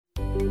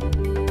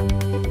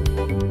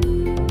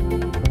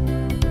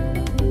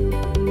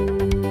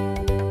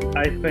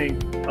I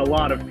think a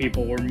lot of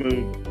people were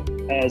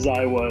moved, as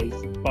I was,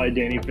 by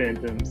Danny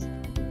Phantom's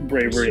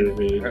bravery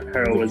and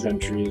heroism.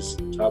 The country's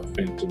top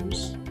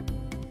phantoms.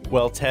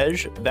 Well,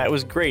 Tej, that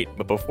was great.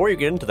 But before you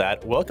get into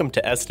that, welcome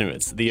to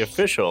Estimates, the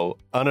official,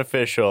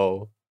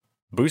 unofficial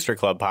Booster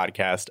Club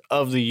podcast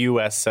of the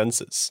U.S.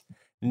 Census,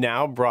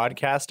 now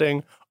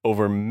broadcasting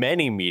over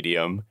many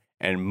medium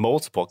and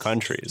multiple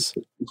countries.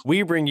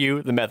 We bring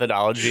you the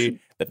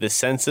methodology that the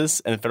census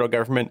and the federal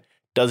government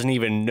doesn't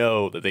even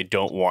know that they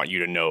don't want you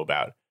to know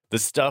about. The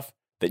stuff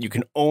that you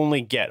can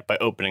only get by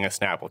opening a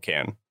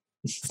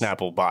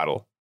Snapple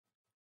bottle.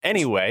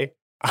 Anyway,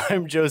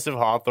 I'm Joseph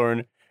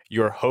Hawthorne,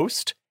 your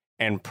host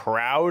and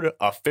proud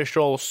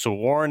official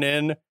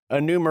sworn-in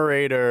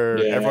enumerator.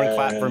 Yay. Everyone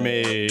clap for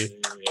me.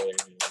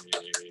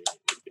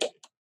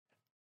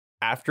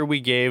 After we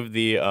gave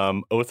the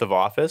oath of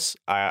office,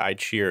 I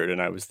cheered,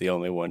 and I was the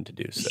only one to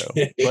do so.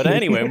 But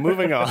anyway,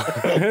 moving on.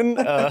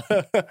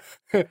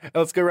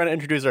 Let's go around and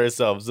introduce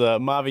ourselves.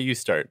 Mavi, you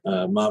start.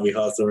 Mavi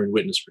Hawthorne,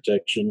 Witness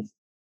Protection.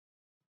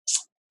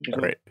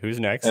 Great. Who's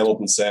next?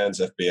 Hamilton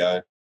Sands,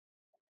 FBI.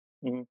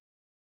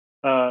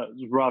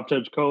 Rob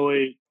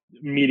Tej-Coley,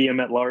 Medium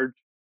at Large.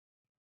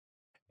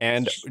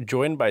 And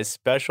joined by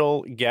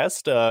special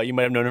guest, you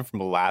might have known him from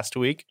last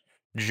week,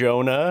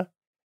 Jonah,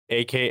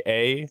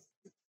 a.k.a.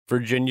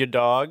 Virginia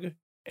Dog,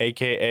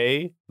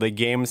 a.k.a. the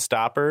Game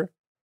Stopper.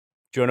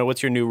 Jonah,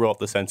 what's your new role at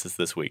the census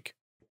this week?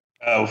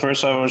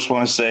 First, I just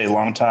want to say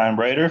long-time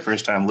writer,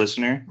 first-time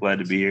listener. Glad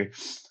to be here.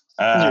 This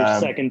is your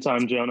second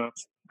time, Jonah.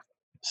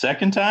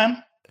 Second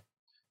time?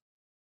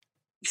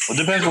 Well,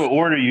 it depends what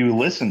order you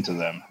listen to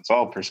them. It's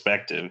all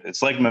perspective.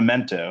 It's like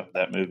Memento,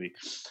 that movie.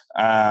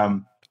 I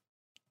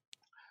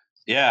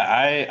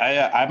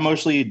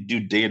mostly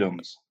do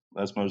datums.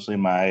 That's mostly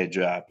my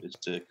job, is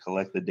to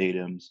collect the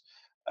datums.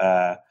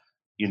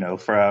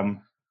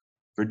 From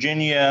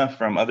Virginia,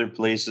 from other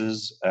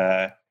places.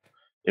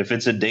 If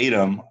it's a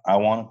datum, I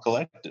want to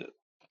collect it.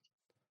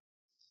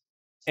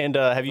 And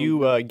have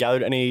you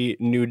gathered any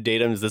new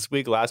datums this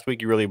week? Last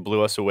week, you really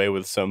blew us away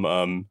with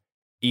some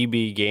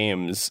EB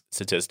Games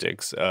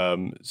statistics.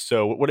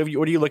 So what are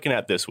you looking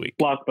at this week?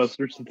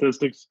 Blockbuster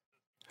statistics.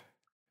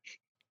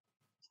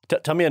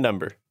 Tell me a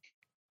number.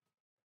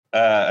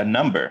 A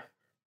number.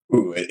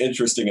 Ooh, an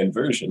interesting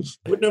inversion.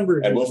 What number?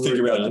 And we'll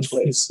figure out the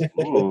place.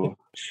 We'll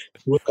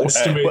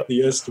estimate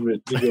the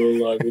estimate to go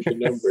along with the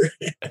number.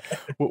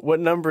 What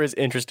number is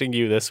interesting to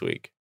you this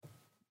week?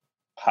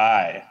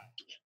 Pi.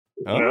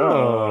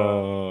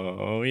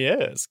 Oh,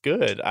 yes,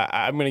 good.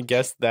 I'm going to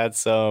guess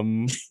that's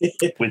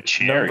with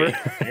cherry.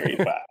 Cherry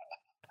pie.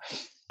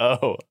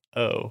 Oh.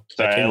 Sorry,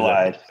 I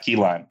lied. Key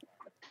lime.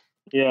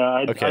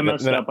 Yeah, I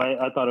messed up.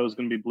 I thought it was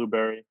going to be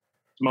blueberry.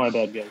 My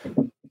bad, guys.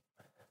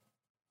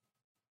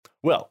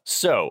 Well,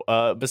 so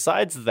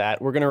besides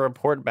that, we're going to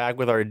report back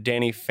with our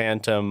Danny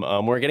Phantom.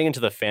 We're getting into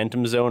the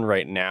Phantom Zone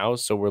right now,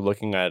 so we're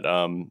looking at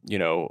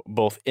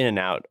both in and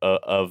out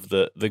of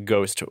the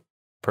ghost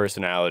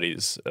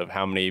personalities of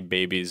how many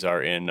babies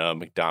are in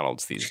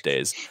McDonald's these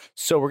days.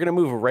 So we're going to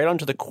move right on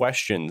to the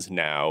questions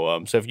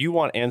now. So if you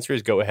want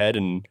answers, go ahead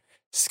and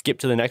skip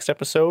to the next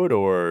episode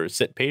or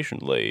sit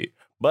patiently.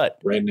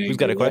 But who's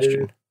got a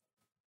question?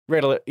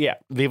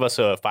 Leave us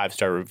a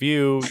 5-star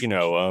review,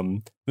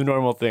 the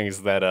normal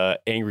things that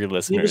angry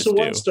listeners do. Leave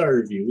us a 1-star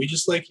review. We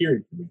just like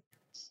hearing from you.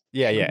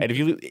 Yeah. And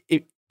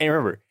and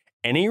remember,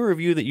 any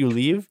review that you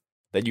leave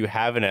that you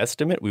have an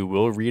estimate, we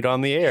will read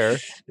on the air.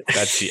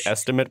 That's the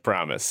estimate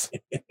promise.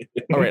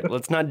 All right,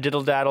 let's not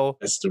diddle-daddle.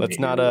 Let's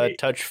not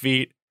touch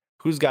feet.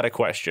 Who's got a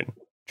question?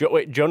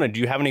 Jonah, do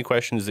you have any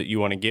questions that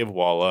you want to give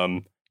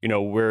while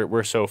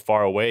we're so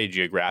far away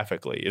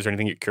geographically? Is there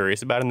anything you're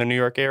curious about in the New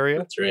York area?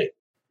 That's right.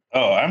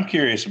 Oh, I'm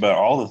curious about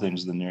all the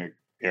things in the New York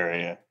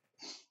area.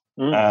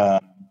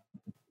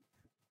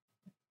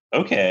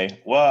 Okay,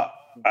 well,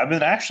 I've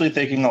been actually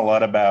thinking a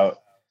lot about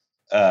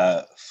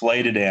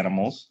flighted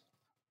animals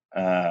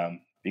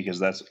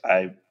because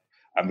I'm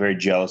very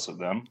jealous of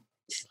them.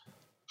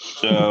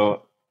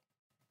 So,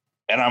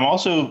 and I'm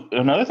also,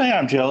 another thing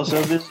I'm jealous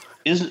of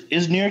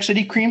is New York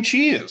City cream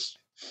cheese.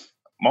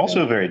 I'm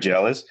also very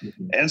jealous.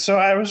 And so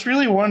I was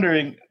really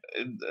wondering,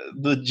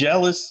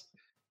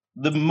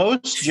 the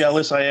most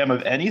jealous I am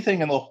of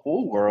anything in the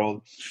whole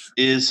world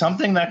is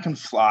something that can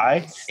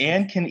fly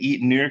and can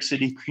eat New York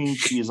City cream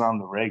cheese on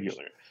the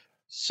regular.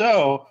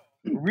 So,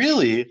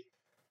 really,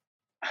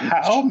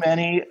 how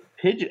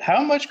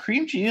much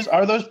cream cheese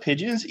are those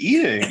pigeons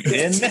eating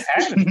in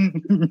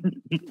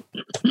Manhattan?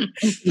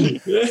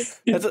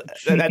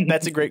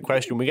 That's a great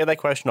question. We get that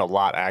question a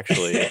lot,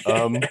 actually.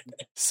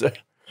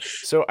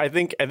 So I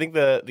think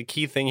the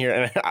key thing here,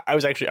 and I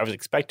was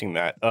expecting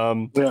that.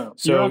 So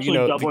you're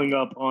actually doubling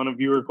up on a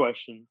viewer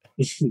question.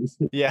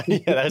 Yeah,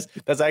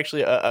 that's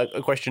actually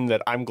a question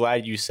that I'm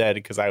glad you said,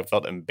 because I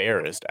felt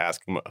embarrassed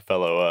asking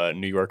fellow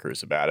New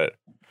Yorkers about it.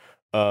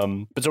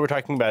 But so we're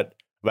talking about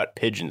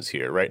pigeons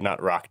here, right?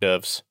 Not rock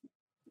doves.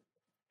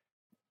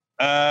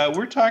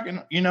 We're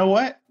talking. You know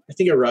what? I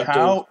think a rock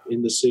dove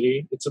in the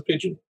city, it's a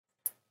pigeon.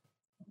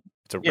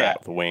 It's a Yeah. rat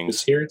with Because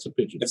wings. here it's a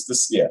pigeon. It's the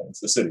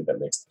city that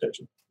makes the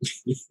pigeon.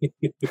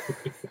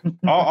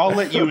 I'll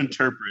let you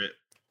interpret.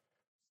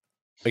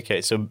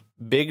 Okay, so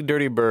big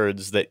dirty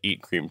birds that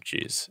eat cream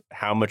cheese.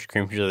 How much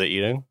cream cheese are they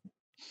eating?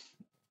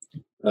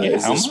 Yeah,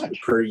 Is how this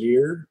much? per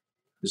year?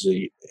 Is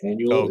it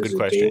annual? Oh, is good it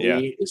question,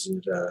 daily? Is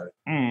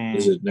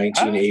it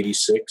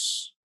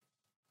 1986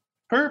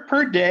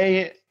 per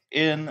day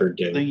in Per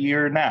day. the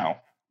year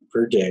now?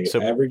 per day?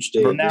 So- Average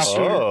day From now this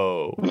to- year,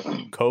 Oh,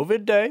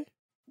 COVID day?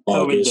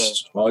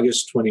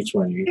 August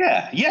 2020.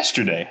 Yeah,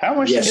 yesterday. How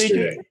much did they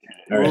Yesterday.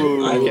 do? All right,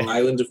 Ooh.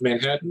 Island of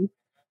Manhattan,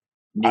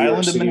 New Island York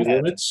of City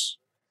Manhattan. limits.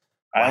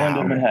 Island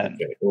of Wow. Manhattan.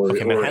 Okay, or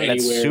Manhattan,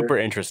 that's anywhere super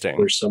interesting.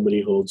 where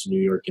somebody holds New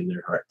York in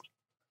their heart.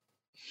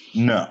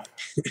 No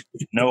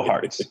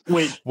hearts. It's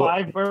Wait, Well-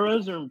 5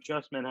 boroughs or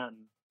just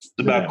Manhattan?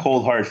 about Yeah.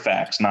 cold hard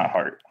facts, not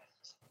heart.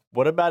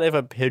 What about if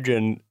a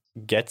pigeon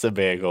gets a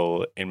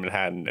bagel in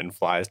Manhattan and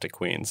flies to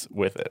Queens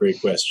with it?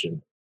 Great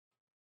question.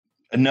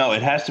 No,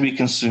 it has to be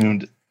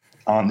consumed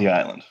on the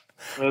island.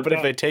 But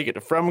if they take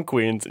it from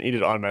Queens and eat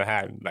it on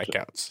Manhattan, that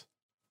counts.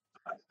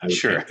 I would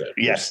Sure. take that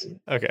Yes. personally.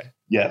 Okay.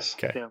 Yes.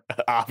 Okay. Yeah.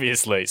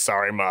 Obviously.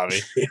 Sorry,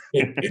 Mavi.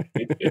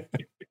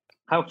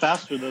 How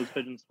fast are those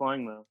pigeons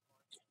flying, though?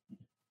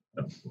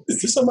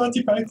 Is this a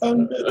Monty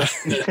Python bit?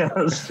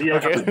 Yes, yeah.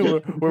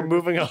 Okay, we're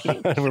moving on.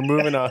 We're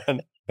moving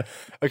on.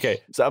 Okay,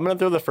 so I'm going to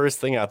throw the first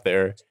thing out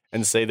there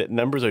and say that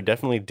numbers are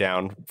definitely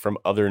down from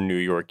other New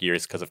York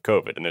years because of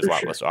COVID, and there's a For lot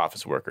sure. less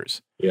office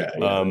workers. Yeah,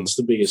 Um, that's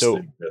the biggest so-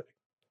 thing. Really.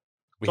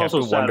 We It's have to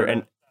also wonder.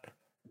 Saturday.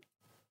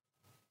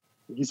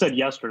 And He said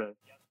yesterday.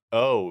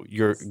 oh,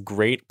 your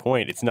great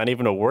point. It's not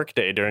even a work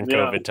day during Yeah.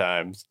 COVID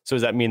times. So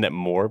does that mean that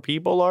more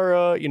people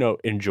are,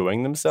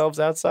 enjoying themselves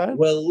outside?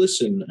 Well,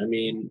 listen, I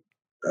mean,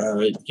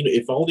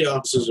 if all the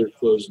offices are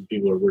closed and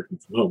people are working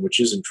from home, which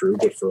isn't true,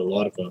 but for a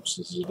lot of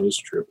offices it is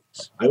true.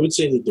 I would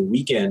say that the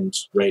weekend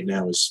right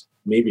now is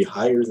maybe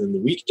higher than the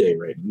weekday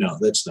right now. No,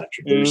 that's not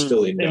true. There's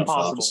still enough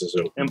impossible. offices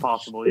open.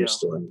 Impossible, yeah. There's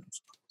still enough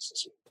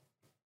offices open.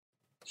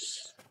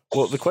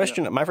 Well,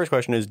 my first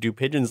question is, do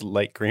pigeons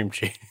like cream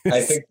cheese?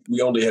 I think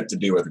we only have to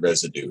do with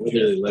residue.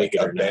 Whether they like it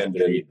or not, they're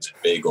abandoned eating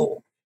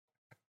bagel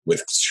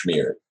with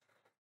schmear.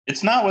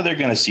 It's not what they're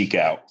going to seek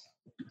out.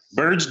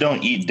 Birds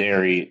don't eat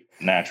dairy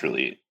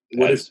naturally.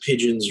 What As- if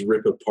pigeons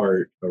rip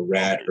apart a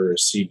rat or a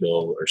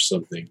seagull or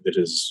something that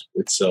has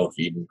itself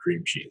eaten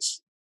cream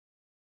cheese?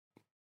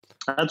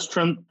 That's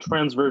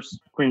transverse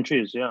cream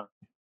cheese, yeah.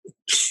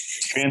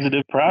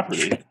 transitive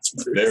property?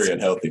 It's a very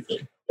unhealthy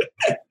thing.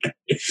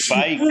 If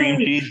I eat cream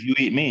cheese, you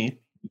eat me.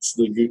 It's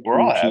the good We're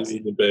all cream cheese happy.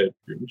 and the bad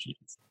cream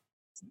cheese.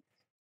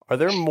 Are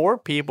there more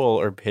people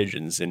or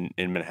pigeons in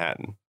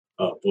Manhattan?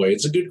 Oh boy,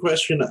 it's a good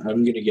question.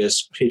 I'm gonna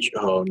guess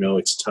Oh no,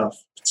 it's tough.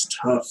 It's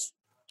tough.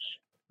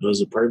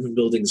 Those apartment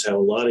buildings have a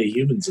lot of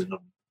humans in them.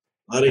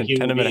 A lot of And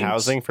human tenement beings.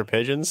 housing for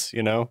pigeons,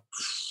 It's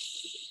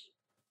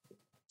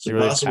They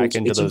really impossible, pack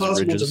into it's those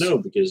impossible ridges. to know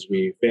because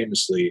we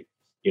famously,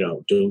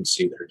 don't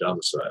see their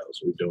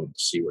domiciles. We don't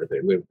see where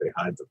they live. They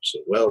hide them so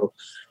well.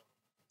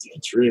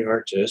 It's really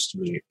hard to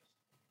estimate.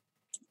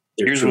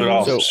 their Here's true what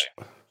I'll numbers.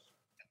 say.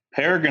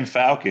 Peregrine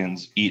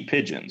falcons eat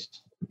pigeons.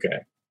 Okay.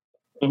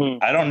 Mhm.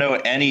 I don't know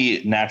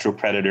any natural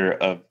predator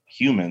of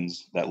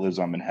humans that lives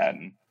on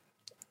Manhattan.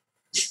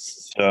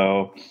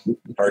 So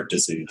Heart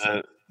disease.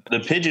 the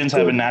pigeons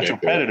have a Good, natural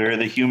good. predator,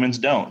 the humans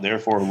don't.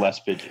 Therefore, less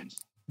pigeons.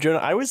 Jonah,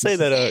 I would say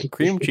that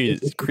cream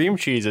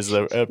cheese is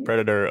a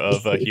predator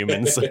of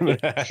humans in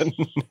Manhattan.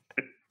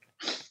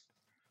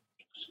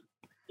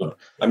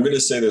 I'm going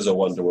to say there's a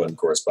one-to-one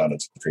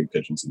correspondence between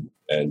pigeons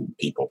and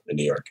people in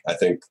New York. I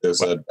think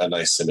there's a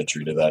nice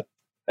symmetry to that,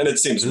 and it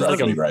seems This is like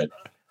roughly a- right.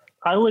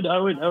 I would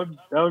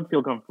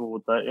feel comfortable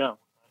with that, yeah.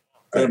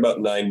 There are about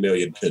 9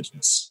 million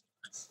pigeons.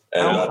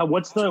 And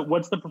What's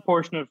the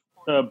proportion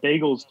of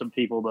bagels to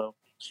people, though?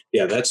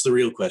 Yeah, that's the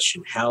real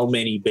question. How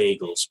many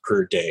bagels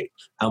per day?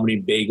 How many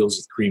bagels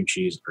with cream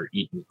cheese are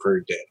eaten per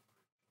day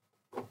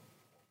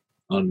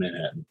on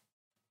Manhattan?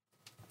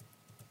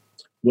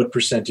 What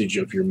percentage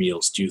of your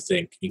meals do you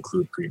think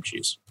include cream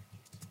cheese?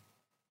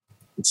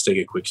 Let's take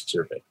a quick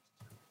survey.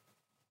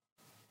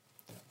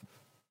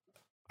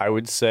 I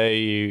would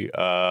say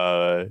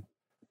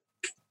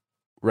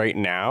right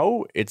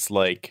now it's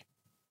like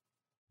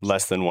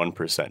less than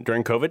 1%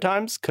 during COVID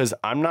times, because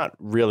I'm not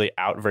really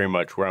out very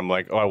much where I'm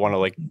like, oh, I want a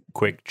like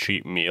quick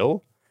cheap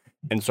meal.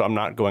 And so I'm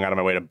not going out of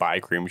my way to buy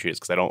cream cheese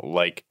because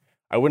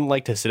I wouldn't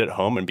like to sit at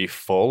home and be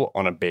full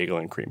on a bagel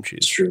and cream It's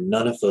cheese. true.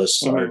 None of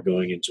us are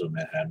going into a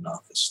Manhattan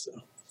office,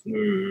 though.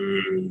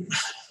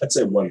 I'd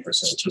say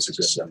 1% is a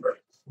good number.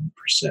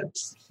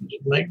 1%.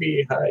 It might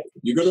be high.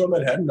 You go to a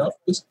Manhattan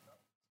office?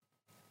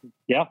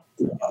 Yeah.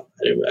 I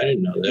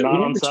didn't know that. Not We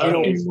on don't talk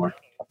Saturdays. anymore.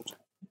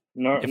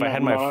 No, If I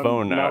had my not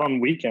phone not out. on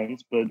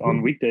weekends, but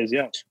on weekdays,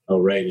 yeah. Oh,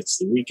 right. It's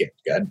the weekend.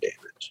 God damn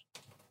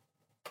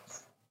it.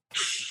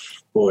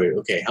 Boy,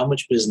 okay. How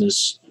much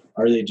business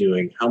are they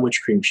doing? How much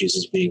cream cheese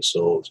is being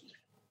sold?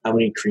 How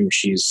many cream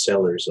cheese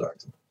sellers are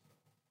there?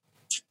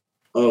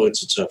 Oh,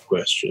 it's a tough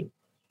question.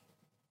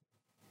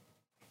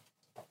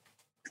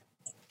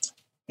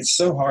 It's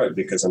so hard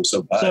because I'm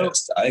so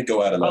biased. I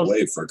go out of my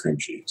way for cream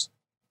cheese.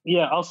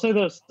 Yeah, I'll say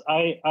this.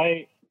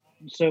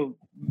 So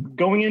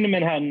going into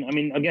Manhattan, I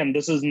mean, again,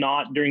 this is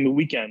not during the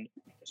weekend,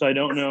 so I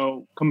don't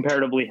know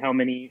comparatively how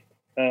many,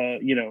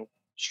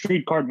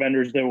 street cart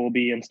vendors there will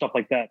be and stuff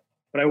like that.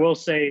 But I will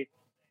say,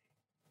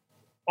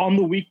 on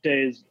the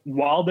weekdays,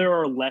 while there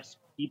are less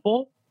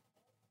people,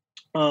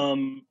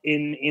 in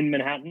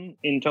Manhattan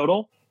in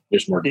total,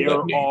 there's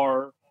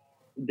more.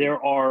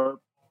 There are,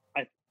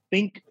 I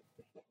think,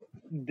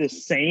 the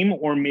same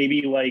or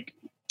maybe like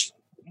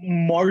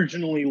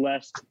marginally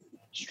less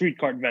street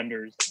cart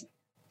vendors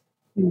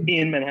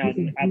in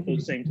Manhattan at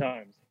those same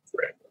times,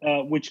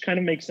 which kind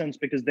of makes sense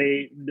because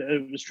the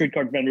street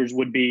cart vendors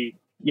would be,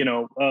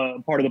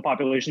 part of the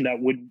population that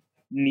would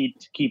need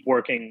to keep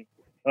working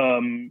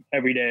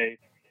every day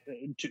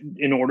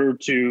in order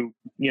to,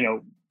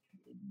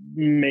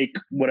 make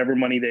whatever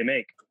money they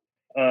make.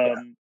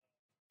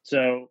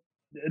 So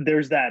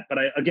there's that. But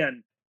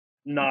again,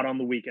 not on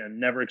the weekend.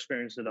 Never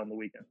experienced it on the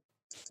weekend.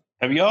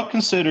 Have y'all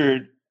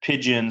considered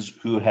pigeons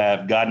who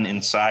have gotten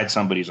inside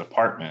somebody's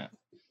apartment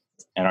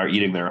and are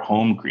eating their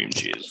home cream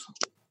cheese?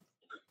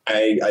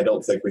 I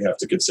don't think we have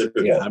to consider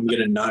that. I'm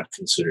going to not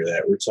consider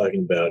that. We're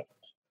talking about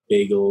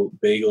bagel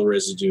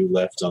residue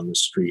left on the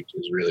street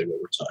is really what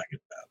we're talking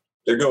about.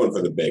 They're going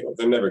for the bagel.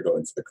 They're never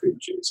going for the cream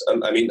cheese.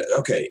 I mean,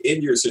 okay,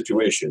 in your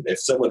situation, if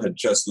someone had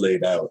just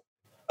laid out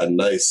a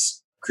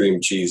nice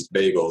cream cheese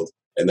bagel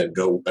and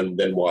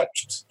then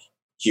watched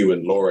Hugh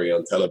and Laurie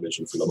on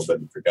television for a little bit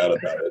and forgot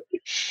about it,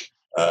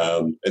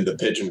 and the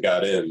pigeon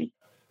got in,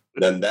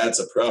 then that's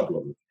a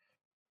problem.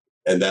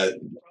 And that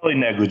probably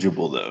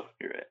negligible, though.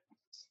 You're right.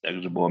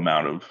 Negligible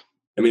amount of.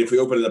 I mean, if we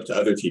open it up to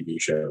other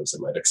TV shows, it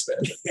might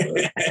expand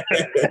it.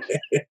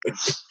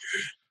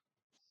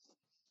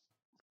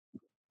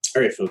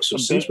 All right, folks. So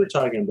since we're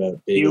talking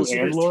about bagels that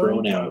are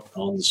thrown out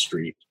on the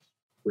street,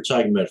 we're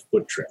talking about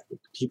foot traffic.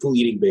 People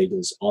eating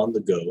bagels on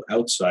the go,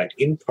 outside,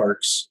 in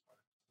parks,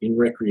 in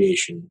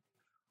recreation.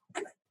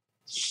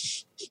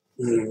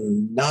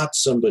 Not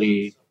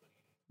somebody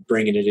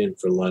bringing it in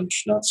for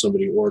lunch, not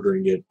somebody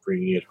ordering it,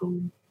 bringing it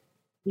home,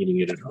 eating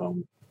it at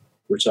home.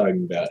 We're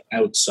talking about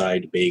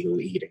outside bagel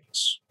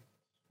eatings.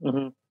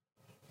 Mm-hmm.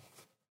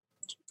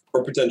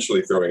 Or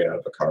potentially throwing it out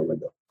of a car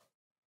window.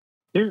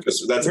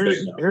 Because that's a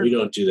big no. We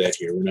don't do that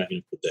here. We're not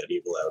going to put that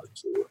evil out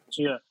into the world.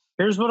 Yeah.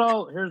 Here's what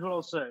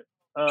I'll say.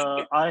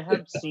 I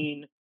have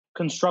seen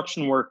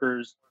construction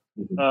workers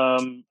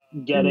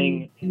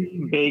getting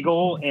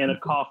bagel and a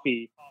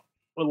coffee,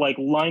 like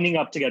lining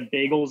up to get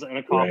bagels and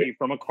a coffee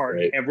from a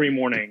cart every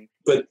morning.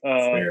 But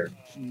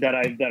that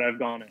I've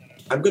gone in.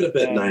 I'm going to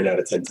bet 9 out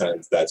of 10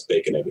 times that's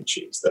bacon, egg, and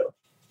cheese, though.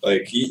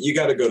 Like you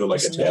got to go to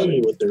like He's telling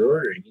you what they're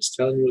ordering. He's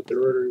telling you what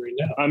they're ordering right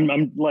now.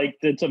 I'm like,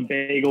 it's a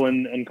bagel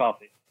and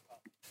coffee.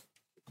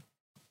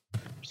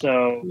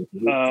 So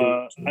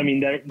I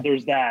mean,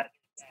 there's that.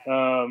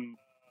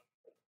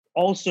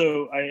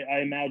 Also, I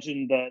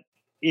imagine that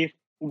if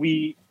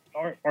we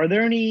are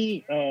there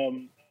any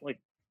like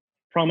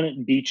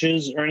prominent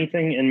beaches or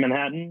anything in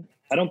Manhattan?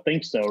 I don't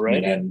think so,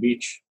 right? Manhattan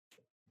Beach.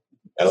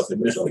 I don't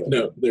think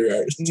no,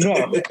 there are. No,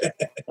 I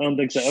don't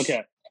think so.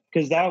 Okay,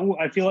 because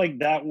I feel like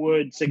that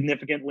would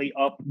significantly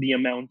up the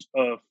amount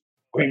of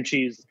cream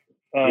cheese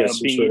being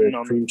eaten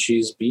on cream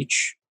cheese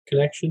beach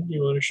connection.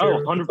 You want to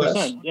share?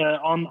 100%. Yeah,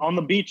 on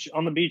the beach.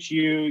 On the beach,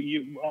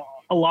 you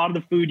a lot of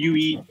the food you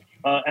eat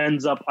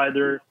ends up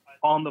either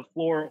on the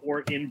floor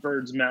or in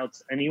birds'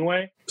 mouths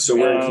anyway. So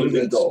we're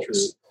including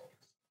adults.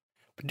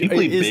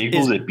 People eat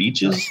bagels at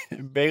beaches?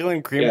 Bagel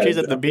and cream cheese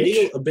at the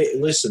beach?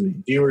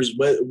 Listen, viewers,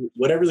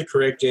 whatever the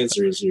correct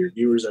answer is here,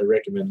 viewers, I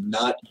recommend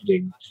not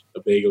eating a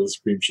bagel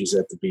with cream cheese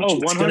at the beach.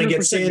 It's going to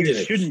get sand in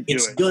it.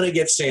 It's going to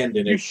get sand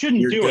in it. You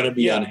shouldn't do it. You're going to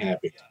be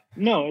unhappy.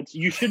 No,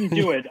 you shouldn't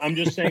do it. I'm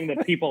just saying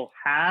that people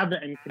have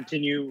and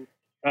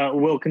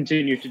will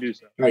continue to do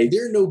so. All right,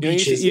 there are no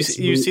beaches.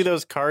 You see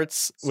those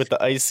carts with the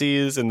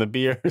ices and the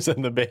beers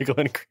and the bagel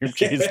and cream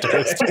cheese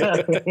toast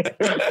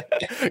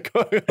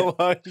going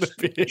along the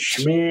beach.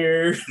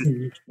 Schmear.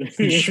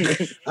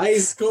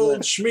 Ice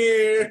cold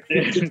schmear.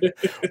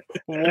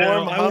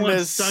 Warm hummus. I want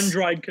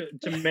sun-dried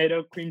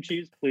tomato cream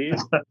cheese,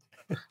 please.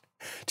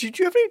 Did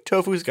you have any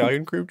tofu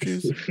scallion cream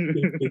cheese?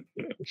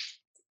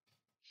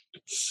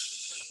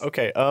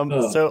 Okay,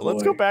 so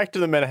let's go back to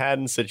the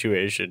Manhattan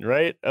situation,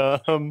 right?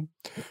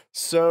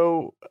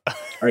 So all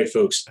right,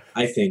 folks,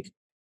 I think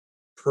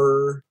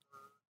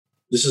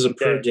this is a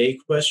per day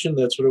question,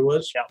 that's what it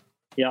was?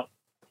 Yeah.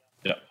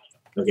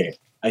 Okay,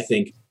 I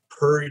think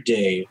per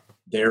day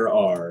there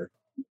are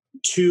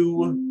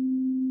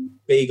 2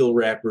 bagel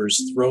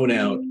wrappers thrown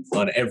out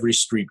on every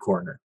street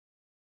corner.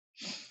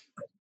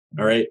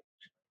 All right?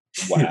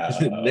 Wow.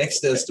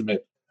 Next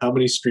estimate, how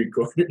many street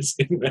corners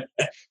in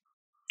Manhattan?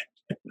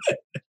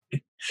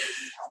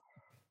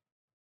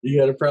 You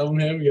got a problem,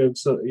 Ham? You have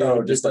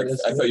just like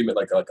I thought you meant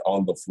like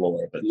on the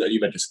floor, but no, you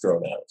meant just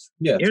thrown out.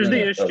 Yeah. Here's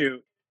the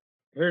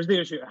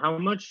issue. How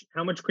much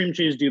cream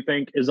cheese do you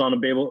think is on a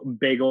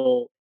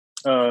bagel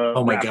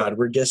Oh my wrapper. God,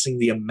 we're guessing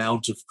the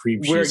amount of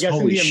cream cheese. We're guessing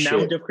Holy the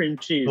amount shit. of cream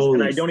cheese, Holy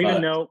and I don't even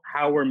fuck. know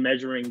how we're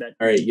measuring that.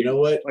 All right, you know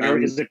what?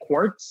 Is it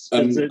quarts?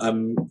 Is it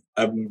I'm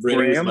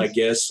ready with my grams?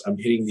 guess. I'm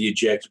hitting the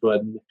eject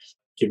button,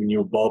 giving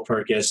you a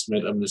ballpark estimate.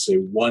 I'm going to say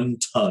 1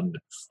 ton.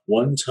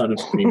 1 ton of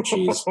cream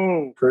cheese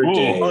per Ooh.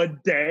 day a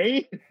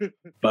day?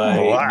 by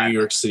Wow. New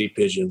York City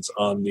pigeons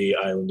on the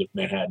island of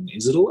Manhattan.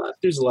 Is it a lot?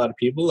 There's a lot of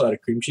people, a lot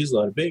of cream cheese, a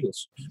lot of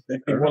bagels.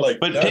 More like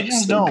But ducks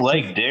pigeons than- don't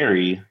like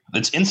dairy.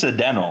 It's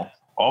incidental.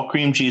 All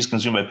cream cheese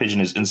consumed by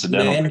pigeon is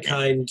incidental.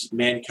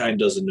 Mankind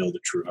doesn't know the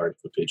true heart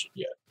of a pigeon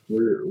yet.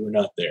 We're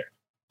not there.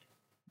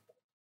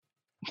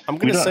 I'm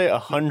going to don't- say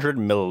 100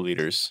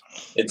 milliliters.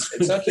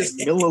 It's not just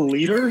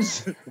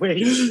Milliliters?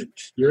 Wait.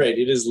 You're right.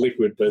 It is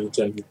liquid by the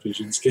time the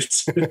pigeons get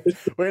to it.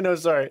 Wait, no,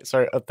 sorry,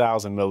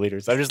 1,000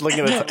 milliliters. I'm just looking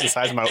at the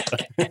size of my.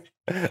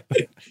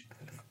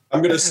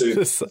 I'm gonna say.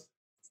 This-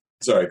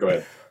 Sorry, go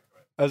ahead.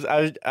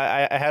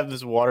 I have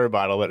this water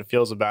bottle that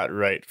feels about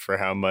right for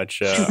how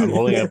much I'm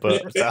holding up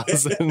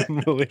 1,000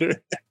 milliliter.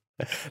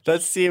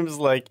 That seems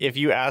like if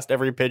you asked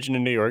every pigeon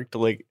in New York to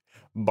like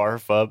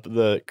barf up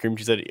the cream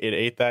cheese that it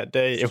ate that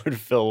day, it would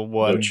fill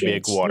one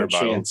big water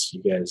bottle. Chance.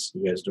 You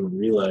guys don't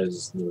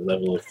realize the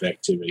level of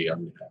activity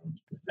on the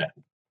island.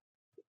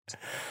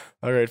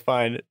 All right,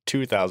 fine,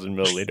 2,000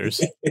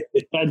 milliliters.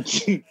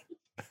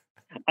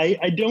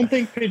 I don't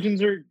think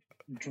pigeons are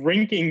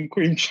drinking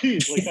cream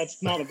cheese. Like,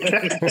 that's not a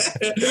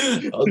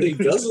thing. Oh, they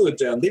guzzle it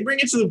down. They bring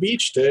it to the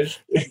beach, Tej.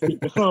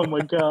 Oh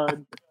my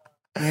god.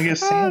 I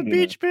guess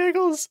Beach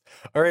bagels.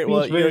 All right,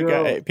 well, Beach you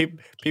know, bagel.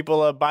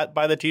 people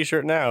buy the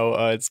T-shirt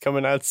now. It's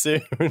coming out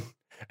soon.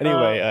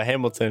 Anyway,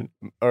 Hamilton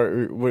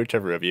or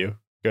whichever of you,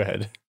 go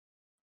ahead.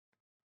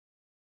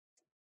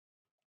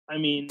 I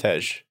mean,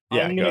 Tej,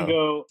 yeah, I'm gonna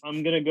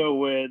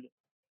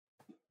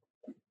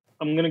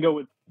go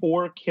with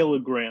 4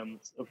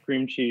 kilograms of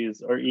cream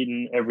cheese are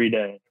eaten every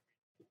day.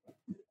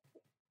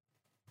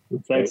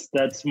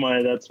 That's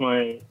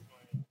my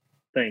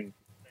thing.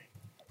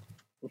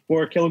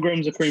 4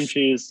 kilograms of cream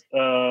cheese.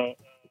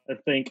 I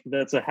think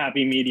that's a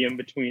happy medium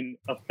between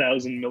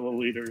 1,000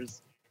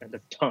 milliliters and a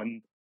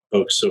ton.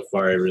 Folks, so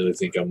far I really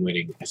think I'm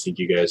winning. I think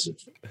you guys have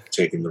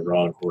taken the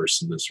wrong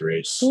horse in this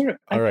race. I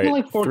All right, feel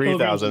like 4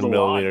 kilograms is 3,000 a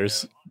lot,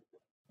 milliliters.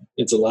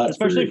 It's a lot,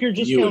 especially for if you're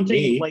just you and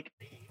counting me. like.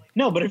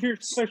 No, but if you're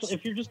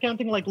just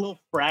counting like little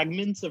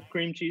fragments of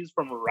cream cheese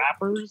from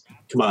wrappers,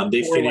 Come on,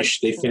 they or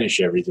finish. like- they finish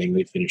everything.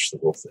 They finish the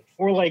whole thing.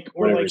 or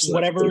Whatever's left,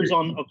 whatever's they're-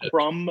 on a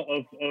crumb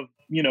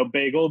of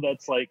bagel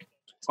that's like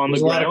on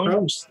There's the a lot of ground.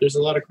 crumbs. There's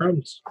a lot of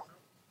crumbs.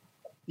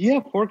 Yeah,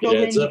 4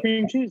 kilograms adds of up.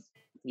 cream cheese.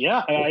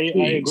 Yeah, I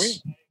agree.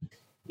 Please.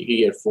 You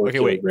can get 4 Okay,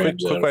 wait,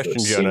 kilograms quick out question,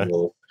 of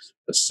Jonah.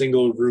 a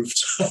single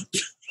rooftop.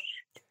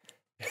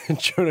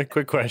 Jonah,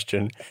 quick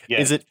question: Yeah.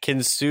 Is it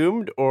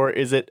consumed or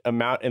is it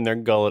amount in their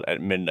gullet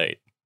at midnight?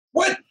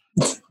 What?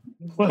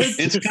 But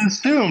It's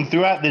consumed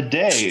throughout the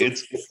day.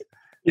 It's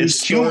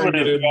storing it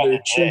cumulative. in throughout their the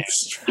day.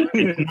 cheeks.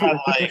 It's not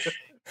like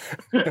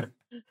it's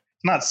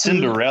not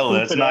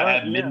Cinderella. It's not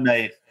at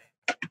midnight.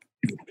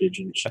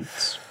 Pigeon cheeks.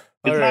 It's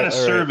All not right, a all right.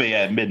 survey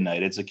at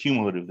midnight. It's a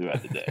cumulative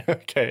throughout the day.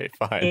 Okay,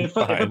 fine, if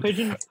a fine.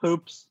 pigeon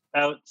poops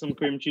out some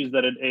cream cheese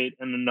that it ate,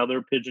 and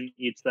another pigeon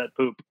eats that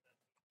poop,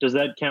 does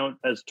that count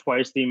as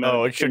twice the amount?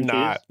 Oh, of it should cream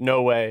not. cheese?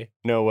 No way.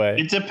 No way.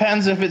 It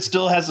depends if it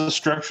still has the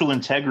structural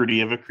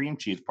integrity of a cream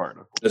cheese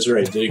particle. That's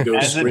right. Did it go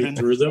Has it straight been-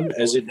 through them?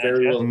 As it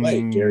very well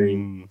might. Dairy,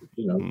 Mm.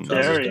 causes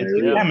Dairy,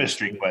 diarrhea. yeah.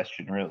 Chemistry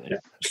question, really.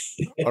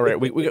 All right,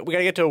 we got to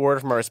get to a word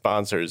from our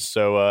sponsors.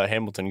 So,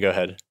 Hamilton, go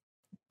ahead.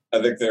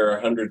 I think there are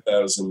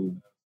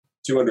 100,000,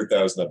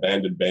 200,000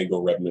 abandoned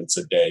bagel remnants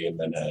a day in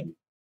Manhattan.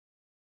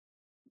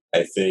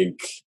 I think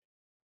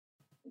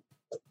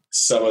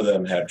some of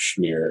them have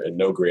schmear and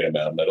no great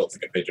amount. And I don't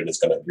think a pigeon is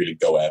going to really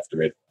go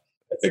after it.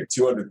 I think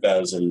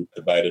 200,000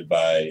 divided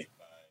by,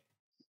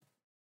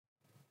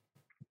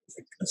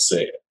 let's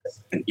say,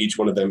 and each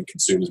one of them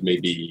consumes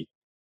maybe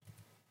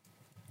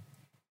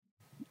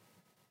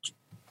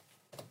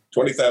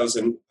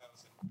 20,000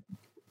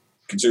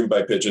 consumed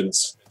by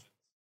pigeons.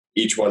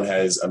 Each one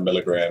has a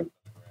milligram.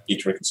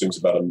 Each one consumes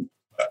about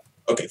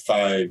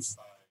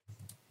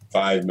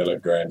five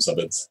milligrams of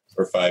it,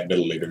 or 5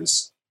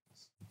 milliliters.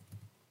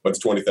 What's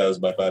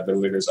 20,000 by 5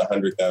 milliliters?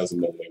 100,000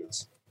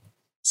 milliliters.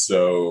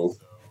 So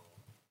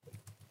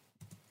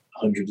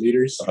 100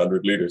 liters.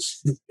 100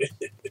 liters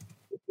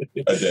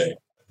a day.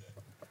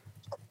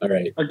 All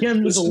right.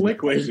 Again, with a Listen,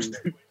 liquid.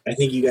 I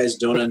think you guys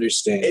don't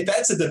understand. Hey,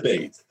 that's a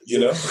debate, you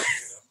know?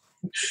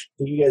 I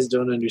think you guys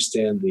don't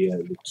understand the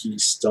key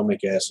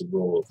stomach acid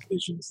role of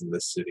pigeons in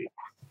this city.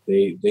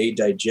 They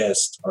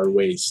digest our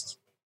waste.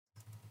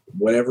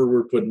 Whatever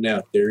we're putting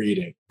out, they're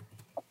eating.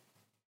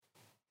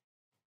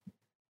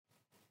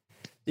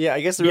 Yeah,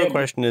 I guess the real Yeah.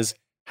 question is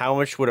how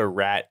much would a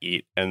rat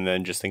eat, and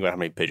then just think about how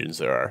many pigeons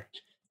there are.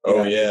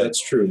 Oh, yeah.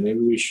 That's true. Maybe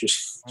we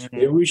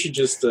should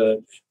just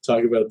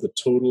talk about the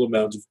total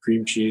amount of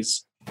cream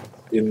cheese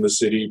in the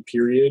city,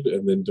 period,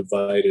 and then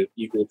divide it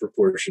equal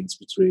proportions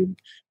between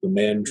the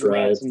man tribe,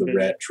 Rats and the pigeons.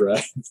 rat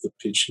tribe, the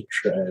pigeon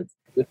tribe.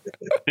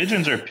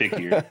 Pigeons are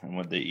pickier in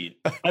what they eat.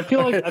 I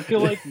feel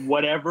like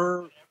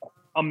whatever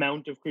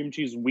amount of cream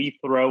cheese we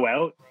throw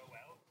out,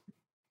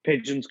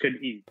 pigeons could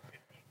eat,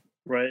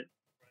 right?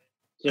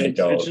 So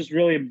it's just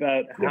really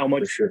about how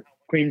much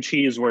cream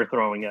cheese we're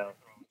throwing out,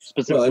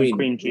 specifically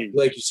cream cheese.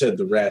 Like you said,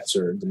 the rats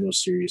are the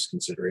most serious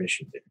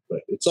consideration there,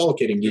 but it's all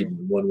getting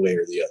eaten one way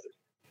or the other.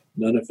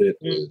 None of it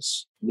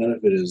is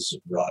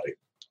rotting,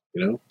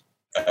 you know?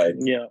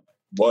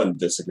 One,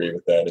 disagree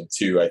with that, and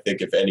two, I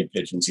think if any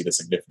pigeons eat a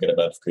significant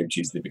amount of cream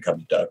cheese, they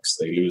become ducks.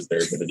 They lose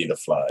their ability to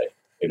fly.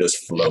 They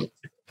just float.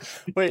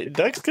 Wait,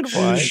 ducks can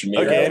fly?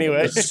 Okay,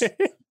 anyway.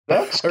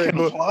 Ducks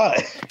can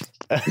fly.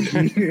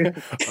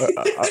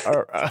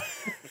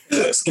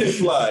 Ducks can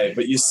fly,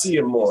 but you see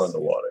them more on the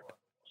water.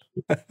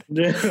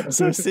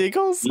 So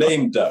seagulls?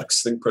 Lame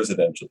ducks, think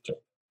presidential term.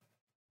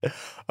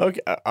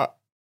 Okay.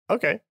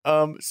 Okay.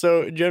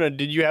 So Jonah,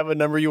 did you have a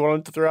number you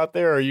wanted to throw out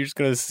there, or are you just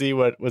going to see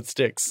what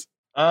sticks?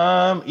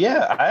 I'm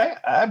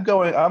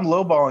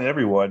lowballing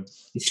everyone.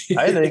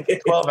 I think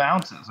 12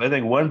 ounces. I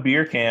think one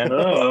beer can.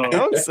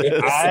 Ounces.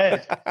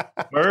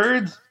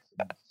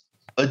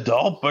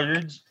 Adult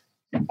birds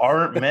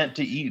aren't meant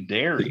to eat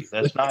dairy.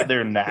 That's not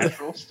their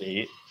natural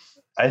state.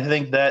 I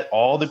think that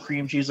all the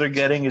cream cheese they're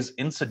getting is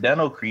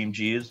incidental cream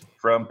cheese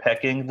from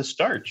pecking the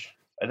starch.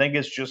 I think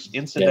it's just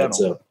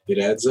incidental. It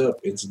adds up.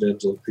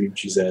 Incidental cream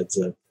cheese adds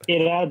up.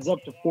 It adds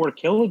up to 4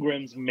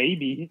 kilograms,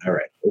 maybe. All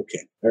right. Okay.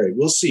 All right.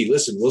 We'll see.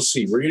 Listen, we'll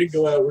see. We're going to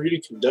go out. We're going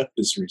to conduct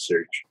this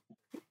research.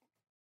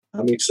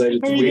 I'm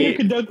excited to How are you going to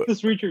conduct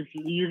this research?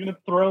 You're going to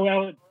throw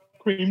out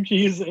cream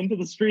cheese into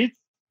the streets?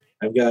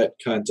 I've got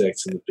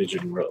contacts in the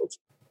pigeon world.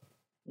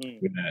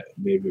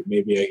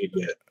 Maybe I could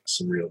get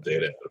some real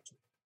data out of them.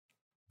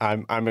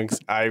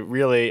 I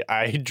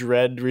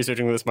dread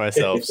researching this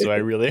myself, so I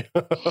really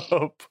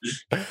hope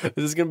this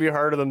is going to be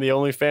harder than the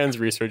OnlyFans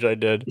research I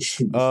did.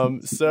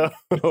 So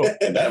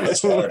that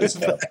was hard as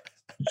hell.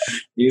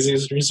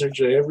 Easiest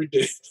research I ever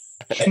did.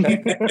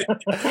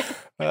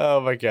 Oh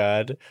my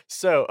god.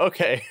 So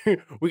okay,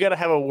 we got to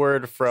have a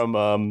word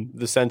from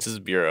the Census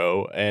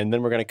Bureau, and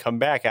then we're going to come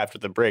back after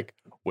the break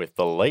with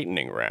the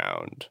lightning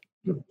round.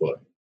 Oh boy.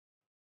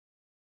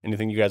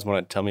 Anything you guys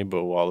want to tell me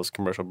about while this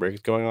commercial break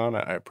is going on?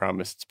 I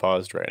promise it's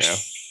paused right now.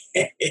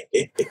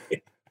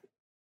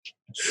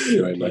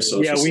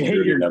 We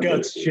hate your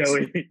guts,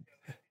 Joey.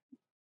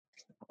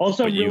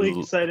 Also, I'm really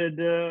excited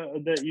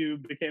that you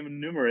became a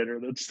numerator.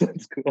 That's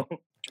cool.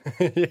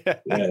 Yeah,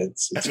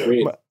 it's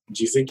great.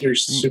 Do you think your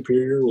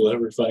superior will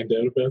ever find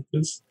out about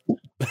this?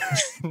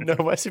 No,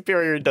 my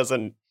superior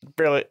doesn't.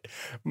 Barely.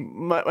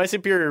 My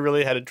superior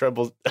really had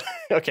trouble.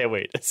 Okay,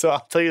 wait. So I'll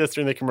tell you this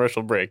during the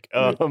commercial break.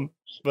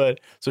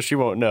 But so she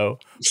won't know.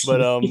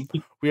 But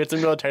we had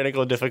some real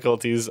technical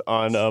difficulties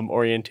on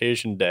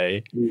orientation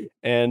day,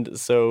 and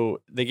so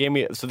they gave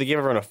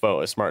everyone a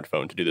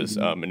smartphone to do this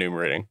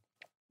enumerating.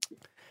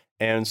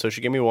 And so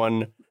she gave me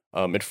one.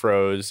 It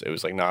froze. It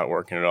was like not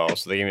working at all.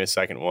 So they gave me a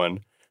second one.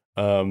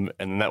 And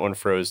then that one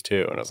froze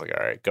too. And I was like,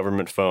 all right,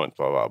 government phones,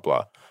 blah, blah,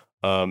 blah.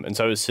 And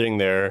so I was sitting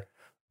there,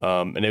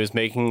 and it was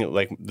making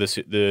like the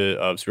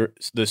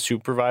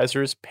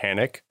supervisors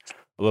panic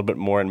a little bit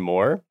more and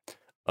more.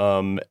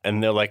 And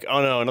they're like,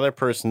 oh no, another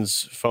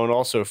person's phone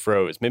also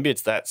froze. Maybe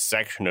it's that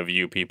section of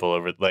you people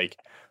over, like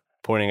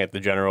pointing at the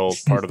general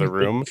part of the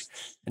room.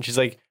 And she's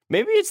like,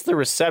 maybe it's the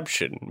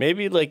reception.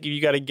 Maybe like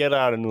you got to get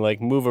out and like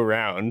move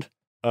around.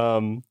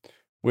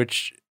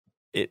 Which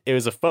it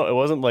was a phone. It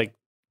wasn't like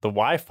the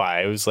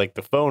Wi-Fi. It was like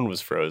the phone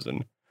was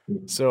frozen.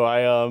 So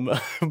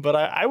but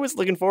I was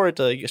looking forward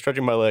to like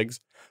stretching my legs.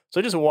 So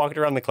I just walked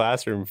around the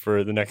classroom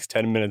for the next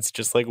 10 minutes,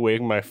 just like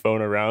waving my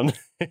phone around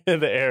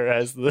the air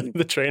as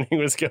the training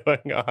was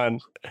going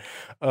on.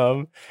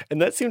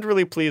 And that seemed to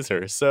really please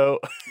her. So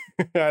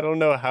I don't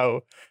know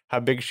how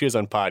big she is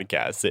on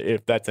podcasts,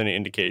 if that's any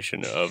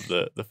indication of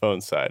the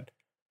phone side.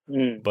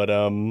 But,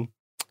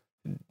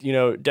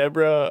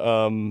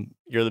 Deborah,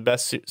 you're the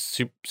best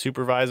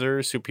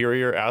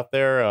superior out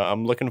there.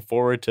 I'm looking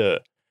forward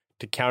to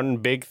counting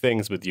big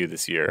things with you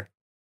this year.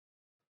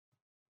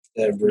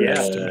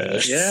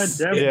 Deborah. Yeah,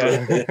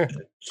 Deborah. Yeah.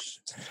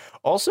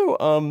 Also,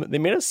 they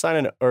made us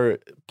sign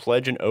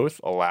pledge an oath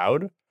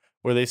aloud,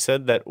 where they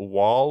said that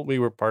while we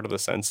were part of the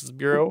Census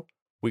Bureau,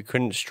 we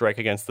couldn't strike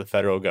against the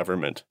federal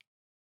government.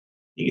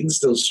 You can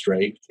still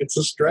strike. It's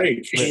a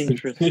strike.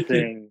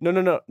 Interesting.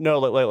 No.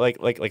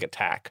 Like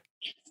attack.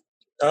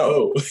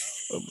 Oh.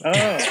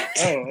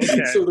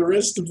 Okay. So the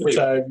rest of the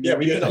time,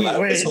 we've been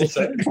allowed this whole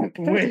time.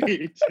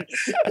 Wait.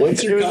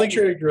 Once your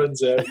contract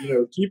runs out,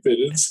 keep it.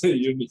 It's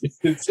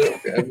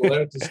okay. I'm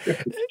allowed to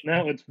strike.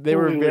 No, they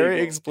were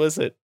very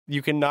explicit.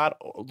 You cannot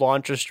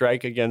launch a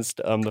strike against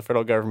the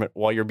federal government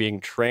while you're being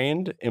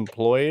trained,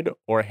 employed,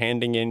 or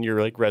handing in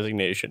your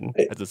resignation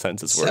as a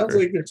census worker. Sounds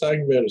like they're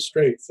talking about a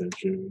strike, then,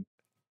 Jimmy.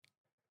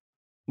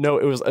 No,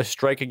 it was a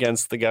strike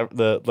against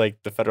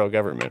the federal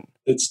government.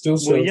 It still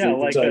sounds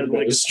like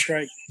a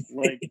strike,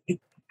 like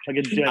Like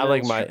a general I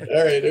like my.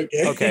 All right.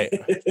 Okay. Okay.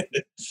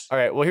 All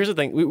right. Well, here's the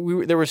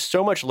thing. There was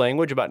so much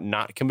language about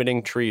not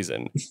committing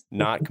treason,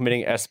 not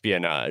committing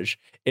espionage.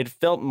 It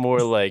felt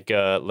more like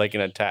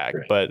an attack.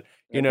 Right. But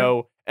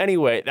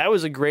anyway, that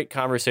was a great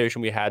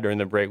conversation we had during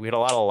the break. We had a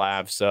lot of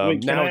laughs.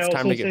 Wait, can Now I it's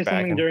time also to say get back.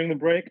 something during the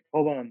break?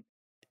 Hold on.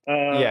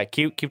 Yeah,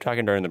 keep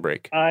talking during the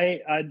break. I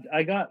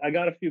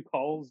got a few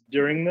calls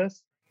during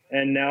this,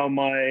 and now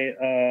my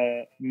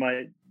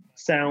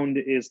sound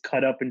is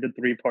cut up into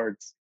 3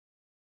 parts.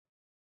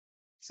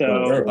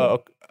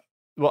 So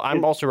Well,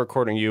 I'm also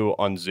recording you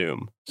on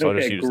Zoom, so I'll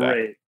just use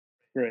that.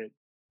 Great.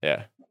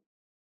 Yeah.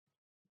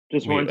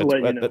 Just wanted to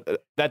let you know.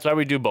 That's why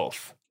we do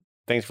both.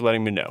 Thanks for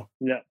letting me know.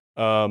 Yeah.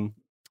 All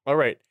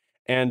right.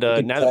 And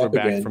now that we're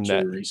back from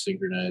that,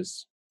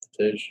 resynchronize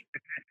Tej.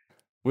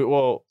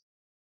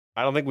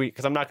 I don't think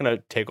because I'm not going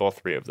to take all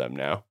 3 of them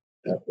now.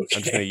 Oh, okay.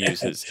 I'm just going to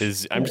use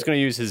his. I'm just going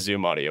to use his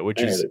Zoom audio,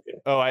 which is. Okay.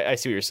 Oh, I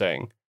see what you're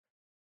saying.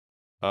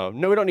 No,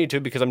 we don't need to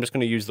because I'm just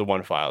going to use the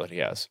one file that he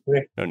has.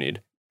 Okay. No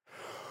need.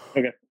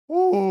 Okay.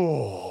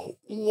 Oh,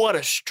 what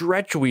a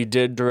stretch we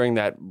did during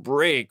that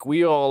break.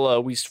 We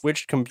all we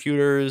switched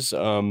computers.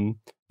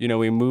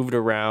 We moved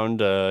around.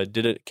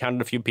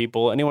 Counted a few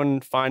people.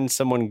 Anyone find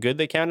someone good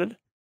they counted?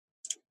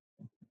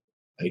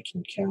 I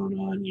can count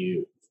on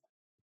you.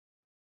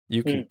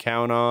 You can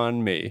count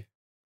on me.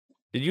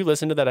 Did you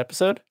listen to that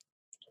episode?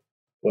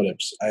 What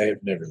episode? I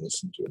have never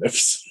listened to an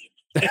episode.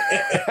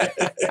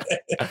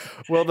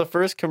 Well, the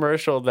first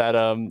commercial that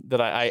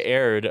I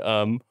aired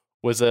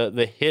was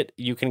the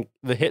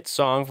hit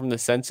song from the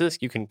Census,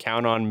 "You Can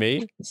Count on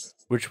Me,"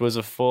 which was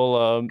a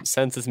full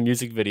Census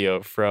music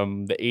video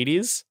from the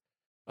 80s,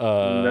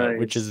 nice.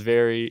 Which is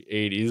very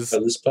 80s.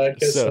 So this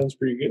podcast sounds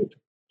pretty good.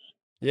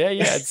 Yeah,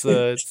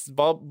 it's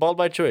bald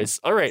by choice.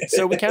 All right,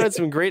 so we counted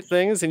some great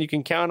things, and you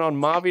can count on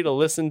Mavi to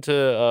listen to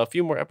a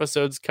few more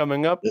episodes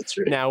coming up. That's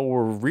right. Now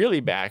we're really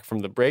back from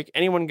the break.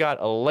 Anyone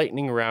got a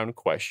lightning round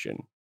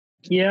question?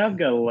 Yeah, I've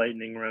got a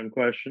lightning round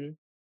question.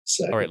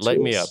 All right, light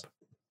me up.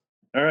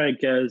 All right,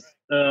 guys.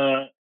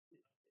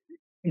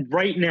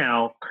 Right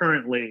now,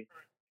 currently,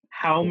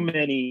 how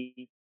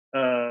many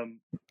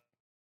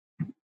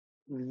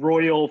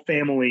royal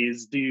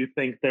families do you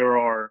think there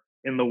are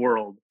in the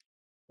world?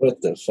 What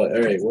the fuck?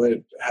 All right,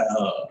 what?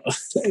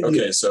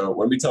 Okay, so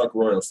when we talk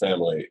royal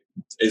family,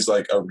 is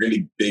like a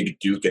really big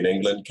duke in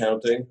England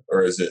counting,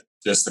 or is it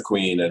just the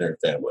queen and her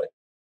family?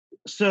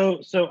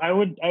 So I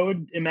would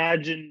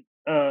imagine.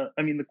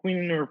 The queen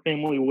and her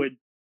family would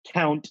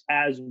count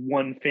as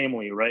one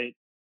family, right?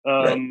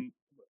 Right. And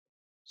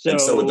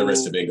so would the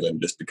rest of England,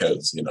 just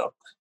because,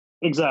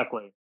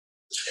 Exactly.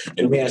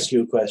 Let me ask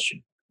you a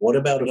question. What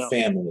about a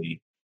family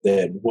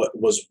that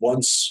was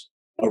once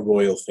a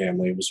royal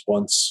family, was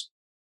once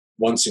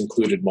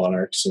included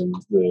monarchs in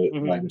the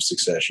line of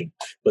succession,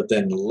 but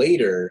then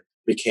later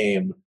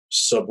became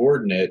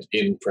subordinate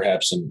in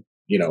perhaps an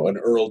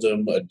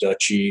earldom, a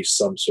duchy,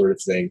 some sort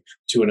of thing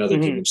to another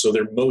kingdom. So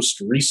their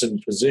most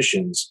recent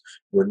positions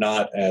were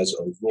not as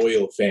a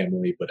royal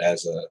family, but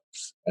as a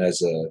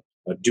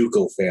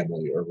ducal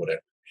family or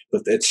whatever.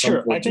 But at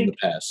some point in the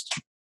past.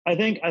 I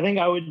think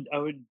I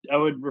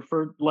would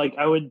refer, like,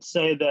 I would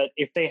say that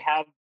if they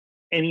have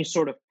any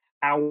sort of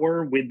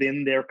power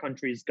within their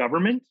country's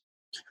government.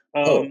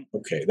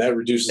 Okay, that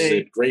reduces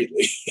it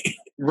greatly.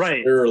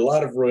 Right. There are a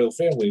lot of royal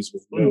families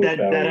with no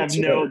power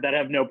that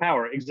have no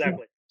power.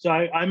 Exactly. So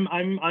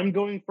I'm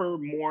going for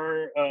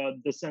more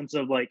the sense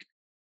of, like,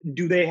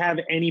 do they have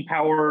any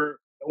power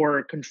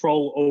or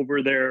control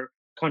over their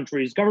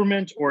country's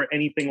government or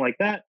anything like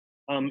that?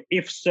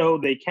 If so,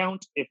 they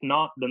count. If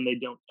not, then they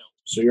don't count.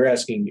 So you're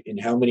asking, in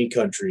how many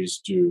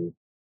countries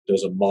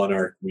does a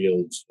monarch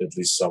wield at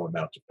least some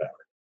amount of power?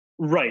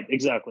 Right,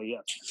 exactly,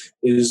 yes.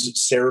 Is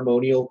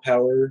ceremonial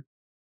power?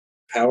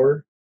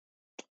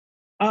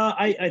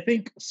 I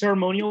think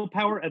ceremonial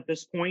power at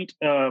this point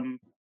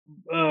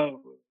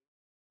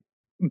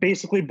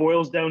basically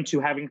boils down to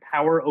having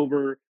power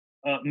over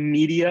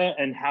media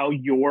and how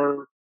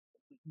your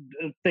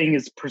thing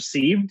is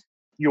perceived,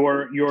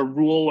 your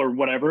rule or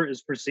whatever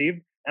is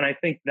perceived. And I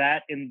think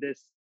that in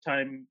this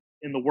time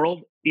in the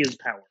world is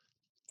power.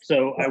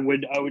 So I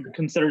would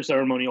consider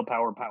ceremonial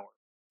power.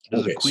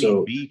 Okay,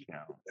 so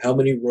how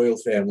many royal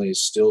families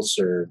still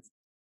serve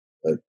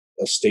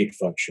a state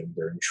function?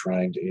 They're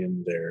enshrined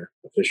in their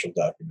official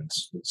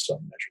documents in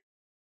some measure.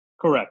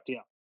 Correct,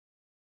 yeah.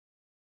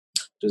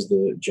 Does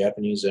the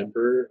Japanese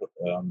emperor,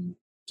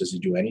 does he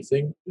do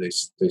anything? They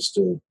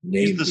still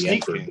name the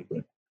emperor,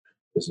 but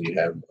does he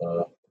have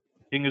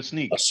King of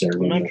Sneak a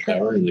ceremonial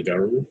power in the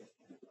government?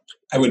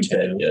 I would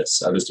say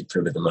yes. I was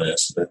included in my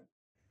estimate.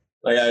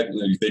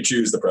 They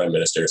choose the prime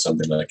minister or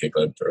something like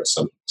England or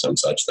some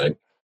such thing.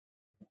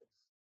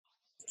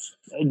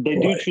 They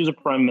do choose a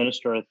prime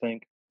minister, I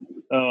think.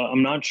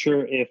 I'm not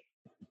sure if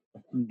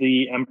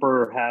the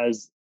emperor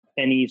has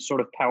any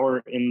sort of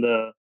power in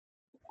the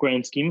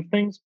grand scheme of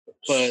things,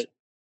 but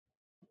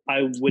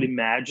I would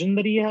imagine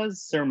that he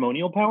has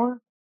ceremonial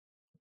power.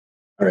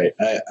 All right,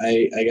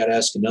 I got to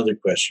ask another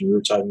question. We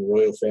were talking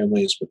royal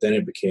families, but then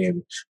it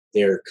became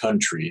their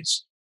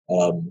countries.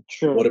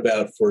 Sure. What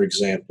about, for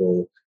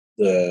example,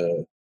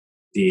 the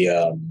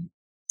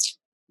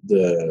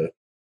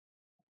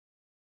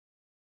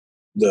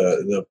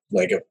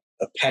like a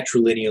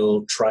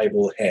patrilineal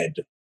tribal head,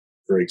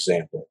 for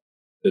example,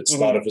 that's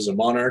thought of as a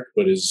monarch,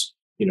 but is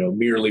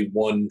merely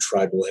one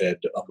tribal head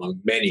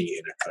among many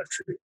in a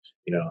country.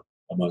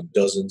 Among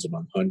dozens,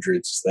 among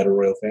hundreds. Is that a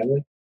royal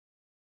family?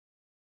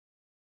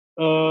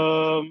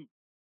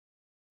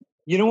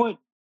 You know what?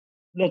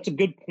 That's a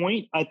good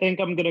point. I think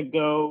I'm gonna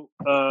go.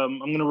 I'm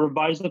gonna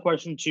revise the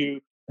question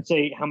to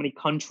say how many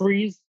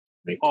countries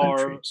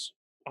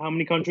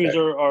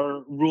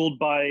are ruled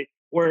by,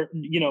 or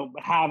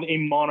have a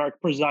monarch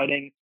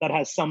presiding that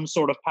has some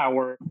sort of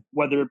power,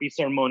 whether it be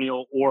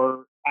ceremonial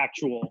or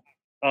actual,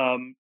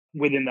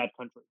 within that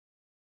country.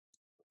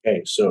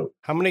 Okay, so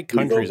how many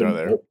countries are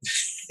there?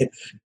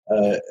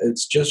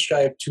 It's just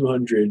shy of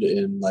 200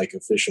 in like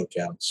official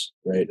counts,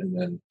 right? And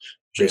then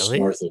just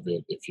north of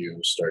it if you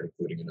start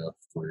including enough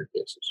corner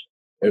cases.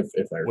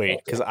 If I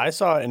wait, because I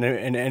saw an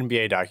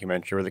NBA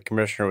documentary where the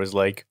commissioner was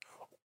like,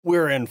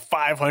 "We're in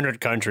 500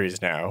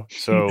 countries now,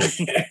 so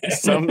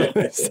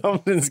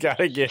something's got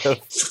to give."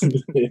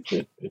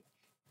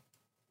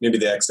 Maybe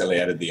they accidentally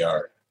added the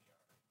R.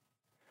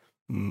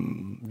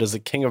 Does the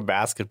king of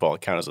basketball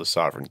count as a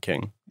sovereign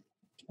king?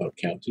 Oh,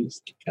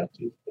 counties.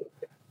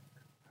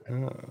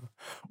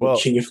 Well,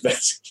 king of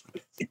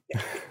basketball.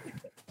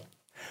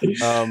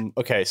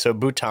 Okay, so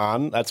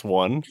Bhutan, that's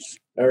one.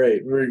 All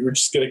right, we're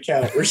just gonna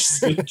count. We're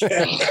just gonna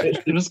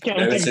count. Just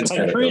counting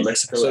countries.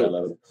 Mexico,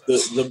 so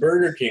the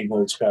Burger King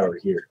holds power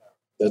here.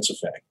 That's a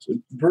fact.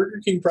 Burger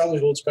King probably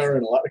holds power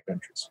in a lot of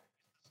countries.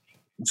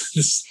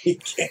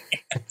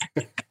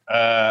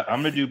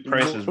 I'm gonna do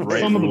Price's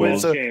Right Some of the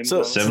rules. best games.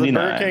 So 79. the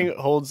Burger King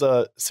holds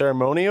a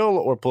ceremonial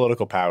or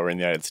political power in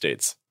the United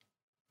States?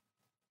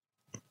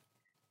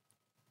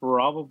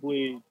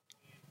 Probably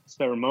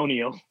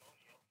ceremonial.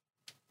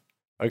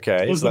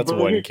 Okay, Does so that's the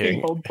Burger one King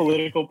king. hold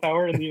political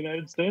power in the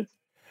United States?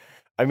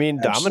 I mean,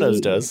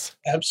 Domino's does.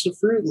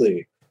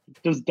 Absolutely.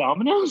 Does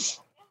Domino's?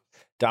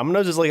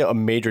 Domino's is like a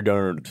major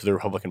donor to the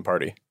Republican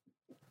Party.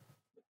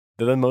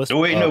 They're the most. Oh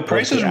wait, no.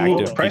 Price's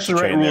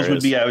Right rules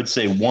would be, I would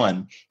say,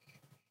 one.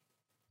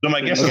 So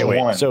my guess is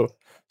one.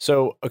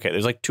 So okay,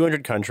 there's like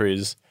 200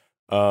 countries.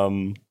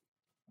 I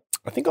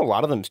think a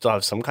lot of them still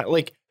have some kind.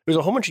 Like, there's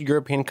a whole bunch of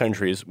European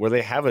countries where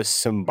they have a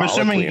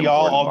symbolically assuming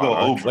y'all all go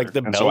monarch. over. Like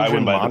the And so I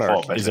Belgian win by default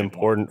monarch by is saying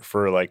important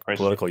for like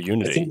political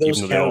unity. I think those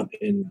even though count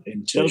in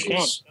Those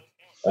Tej's.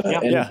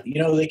 count.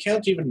 And they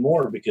count even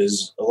more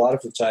because a lot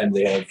of the time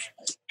they have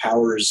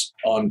powers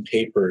on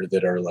paper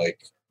that are like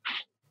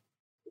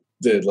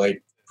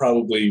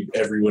probably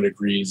everyone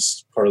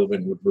agrees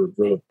Parliament would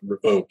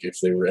revoke if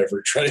they were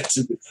ever tried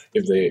to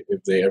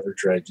if they ever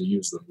tried to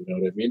use them. You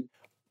know what I mean?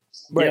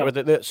 Right.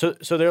 Yeah. But so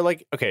they're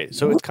like, okay,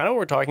 so it's kind of what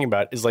we're talking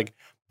about is like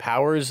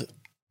powers.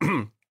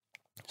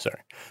 Sorry.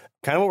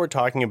 Kind of what we're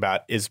talking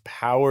about is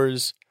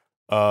powers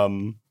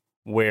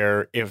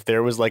where if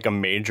there was like a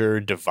major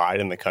divide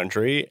in the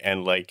country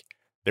and like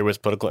there was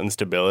political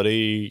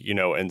instability,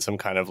 and some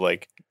kind of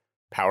like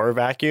power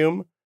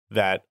vacuum,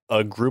 that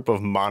a group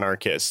of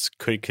monarchists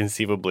could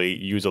conceivably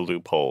use a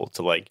loophole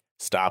to like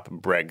stop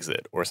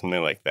Brexit or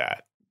something like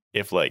that.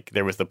 If like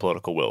there was the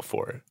political will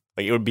for it,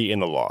 like it would be in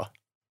the law.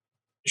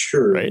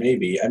 Sure, right?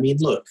 Maybe. I mean,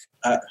 look,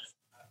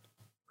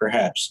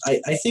 perhaps. I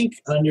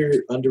think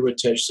under what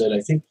Tej said, I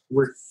think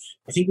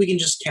we can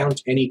just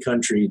count any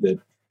country that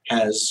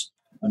has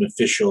an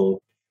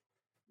official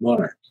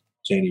monarch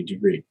to any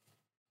degree.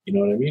 You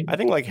know what I mean? I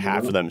think like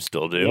half of them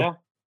still do. Yeah.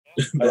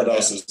 My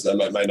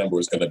number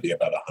was going to be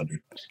about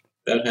 100.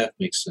 That half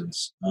makes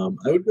sense. I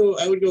would go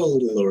a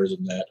little lower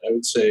than that. I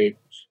would say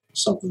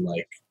something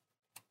like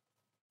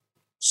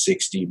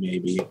 60,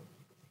 maybe.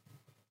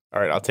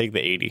 All right, I'll take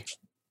the 80.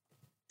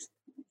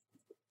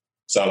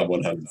 Solid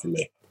 100 for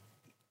me.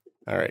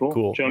 All right,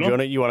 cool. Jonah?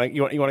 Jonah, you want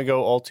to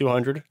go all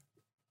 200?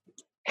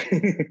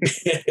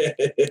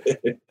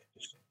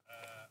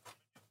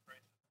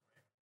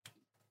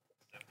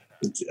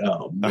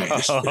 Oh man!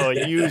 Oh,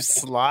 you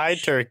sly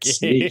turkey!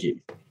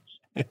 Sneaky.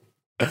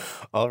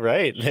 All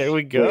right, there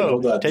we go. Wait,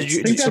 hold on.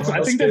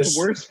 I think that's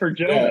worse for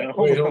Jonah. Yeah,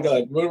 wait, hold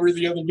on. What were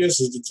the other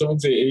guesses? Did someone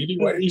say 80?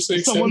 Why are you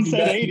saying Someone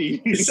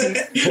 79? said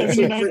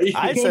 80.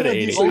 I said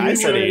 80. I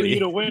said 80.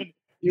 To win.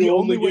 You The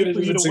only only way get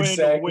for it you if to it's win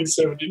exactly was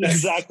 79.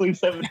 exactly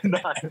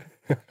 79.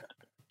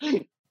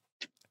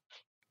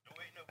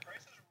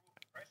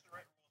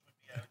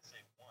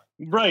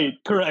 Right,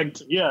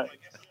 correct. Yeah.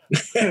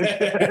 So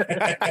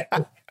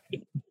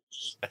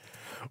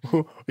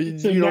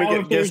You now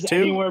don't if get guess there's two?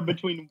 anywhere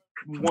between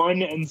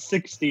 1 and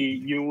 60,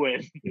 you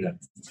win. Yeah,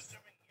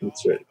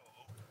 that's right.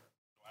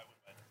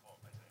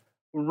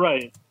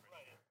 Right.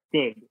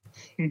 Good.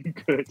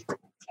 Good.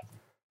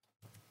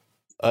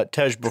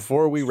 Tej,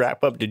 before we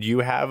wrap up, did you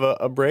have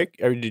a break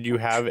or did you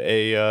have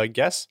a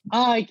guess?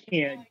 I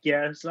can't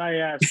guess. I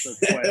asked the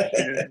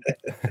question.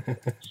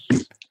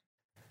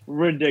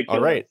 Ridiculous.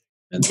 All right.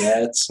 And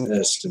that's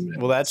estimates.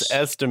 Well, that's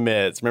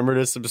estimates. Remember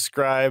to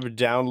subscribe,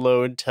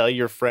 download, tell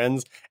your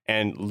friends,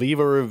 and leave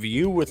a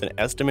review with an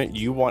estimate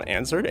you want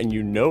answered, and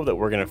you know that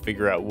we're going to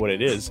figure out what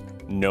it is,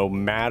 no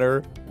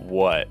matter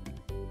what.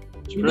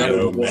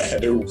 No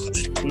matter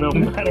what. No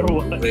matter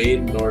what.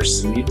 Rain nor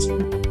sleet.